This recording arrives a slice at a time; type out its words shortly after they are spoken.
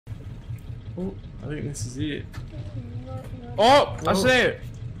Oh, I think this is it. Oh, I see it.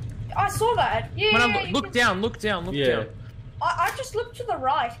 I saw that. Yeah, When yeah, I look down, look down, look Yeah. down. I just looked to the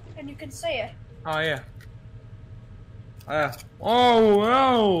right, and you can see it. Oh yeah. Oh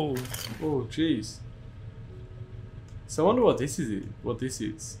wow. Oh, jeez. So I wonder what this is. What this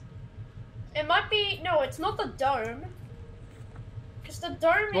is. It might be... No, it's not the dome. Because the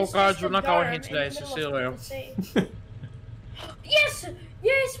dome Well, is guys, just we're the not going dome here today, in the so middle see you of later. the sea. Yes!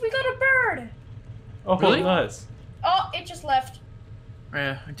 Yes, we got a bird! Oh, Really? nice. Oh, it just left.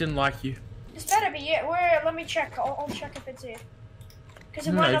 Yeah, I didn't like you. This better be it. Where? Let me check. I'll check if it's it. Because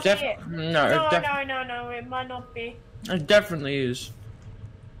it might not be it. No, No, it might not be. it definitely is.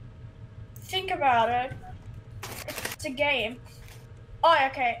 Think about it. It's a game. Oh,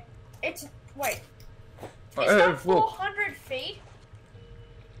 okay. It's... Wait. Is that 400 feet?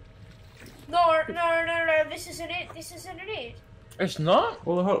 No, this isn't it. This isn't it. It's not?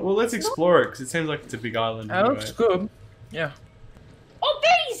 Well, let's explore it, because it seems like it's a big island. That looks good. Yeah. Oh,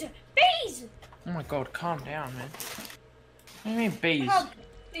 bees! Bees! Oh my god, calm down, man. What do you mean bees? How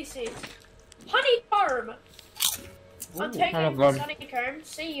this is. Honeycomb! I'm taking Oh my God. honeycomb.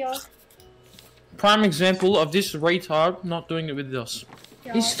 See ya. Prime example of this retard not doing it with us.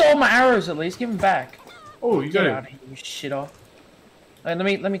 Yeah. He stole my arrows at least, give them back. Oh, you Get got out it. of here, you shitter.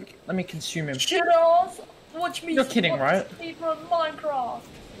 Let me consume him. Shit off! Watch me. You're kidding, right? People on Minecraft.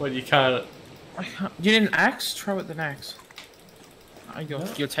 Well, you can't. You need an axe? Try with an axe. Oh,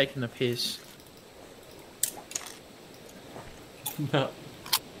 you're taking the piss. No.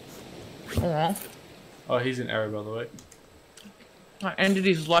 Aw. Oh, he's an arrow, by the way. I ended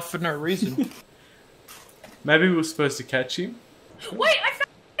his life for no reason. Maybe we were supposed to catch him. Wait, I found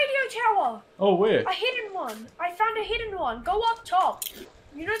a radio tower! Oh, where? A hidden one. I found a hidden one. Go up top.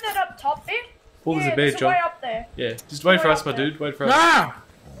 You know that up top bit? Oh, there's yeah, a bear, there's John. way up there. Yeah, just wait for Way us, up my there. dude. Wait for us. Ah!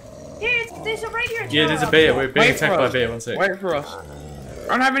 Yeah, there's a radio tower. Yeah, there's a up bear. there. We're being Wait attacked for by a us. bear. 1 sec. Wait for us. I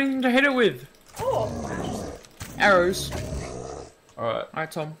don't have anything to hit it with. Oh. Arrows. Alright.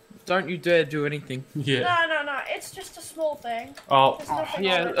 Alright, Tom. Don't you dare do anything. Yeah. No. It's just a small thing. Oh. There's nothing on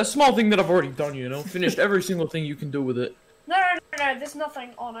Yeah, it. a small thing that I've already done, you know? Finished every single thing you can do with it. No, there's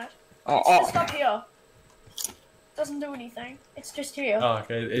nothing on it. Oh, It's just up here. Doesn't do anything. It's just here. Oh,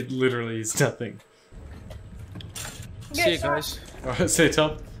 okay. It literally is nothing. See you sorry. guys. Alright, see you,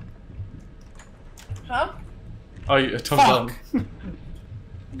 Tom. Huh? Oh, Tom's Fuck. done.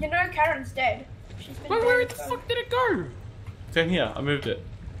 You know Karen's dead. She's been Wait, dead where the for- fuck did it go? Down here. I moved it.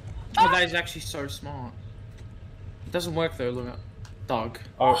 Oh, that is actually so smart. It doesn't work though, look at dog.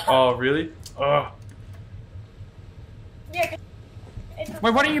 Oh, really? Oh, Yeah.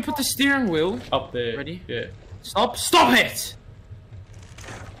 Wait, why don't you put the steering wheel? up there. Ready? Yeah. Stop it!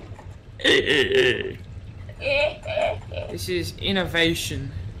 This is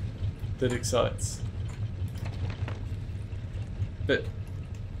innovation. That excites. But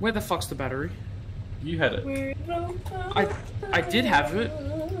Where the fuck's the battery? you had it. I did have it.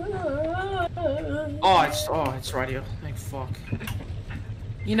 Oh, it's right here. Thank fuck.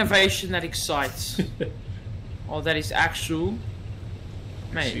 Innovation that excites. Oh, that is actual.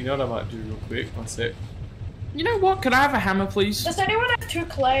 So Mate, you know what I might do real quick? 1 sec. you know what? Can I have a hammer, please? Does anyone have 2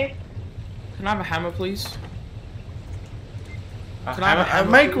 clay? Can I have a hammer, please? Can I have a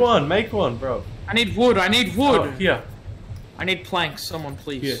hammer, Make please? Make one, bro. I need wood. I need wood. Oh, here. I need planks. Someone,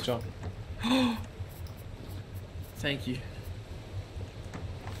 please. Here, John. Thank you.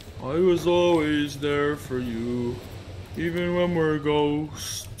 I was always there for you, even when we're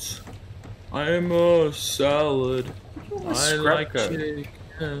ghosts. I'm a salad. I scrap like code? chicken.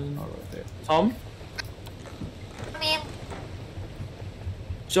 Oh, right there. Tom? Come in.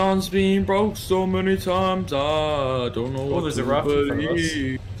 John's been broke so many times, I don't know what there's to a raft in front of us.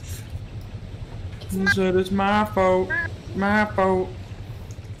 believe. It's He my. said it's my fault. My fault.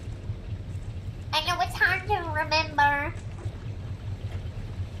 I know it's hard to remember.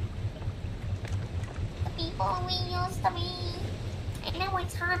 The people we used to be. I know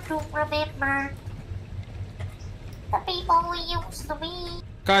it's hard to remember. The people we used to be.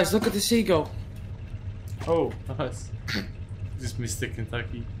 Guys, look at the seagull. Oh, nice. Just Mr.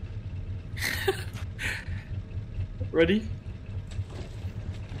 Kentucky. Ready?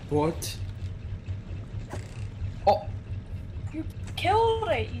 What? Oh, You killed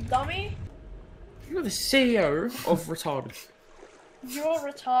it, you dummy. you're the CEO of retarded. You're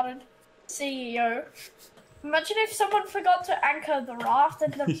retarded. CEO. Imagine if someone forgot to anchor the raft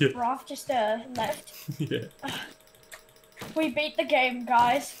and the Yeah. raft just left. Yeah. We beat the game,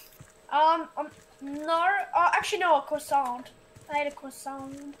 guys. No. Actually, no, a croissant. I had a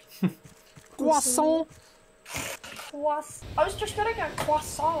croissant. Croissant. I was just gonna go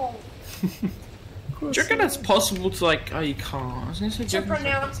croissant. Do you reckon it's possible to like? Oh, you can't. I was gonna say To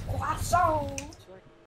pronounce croissant.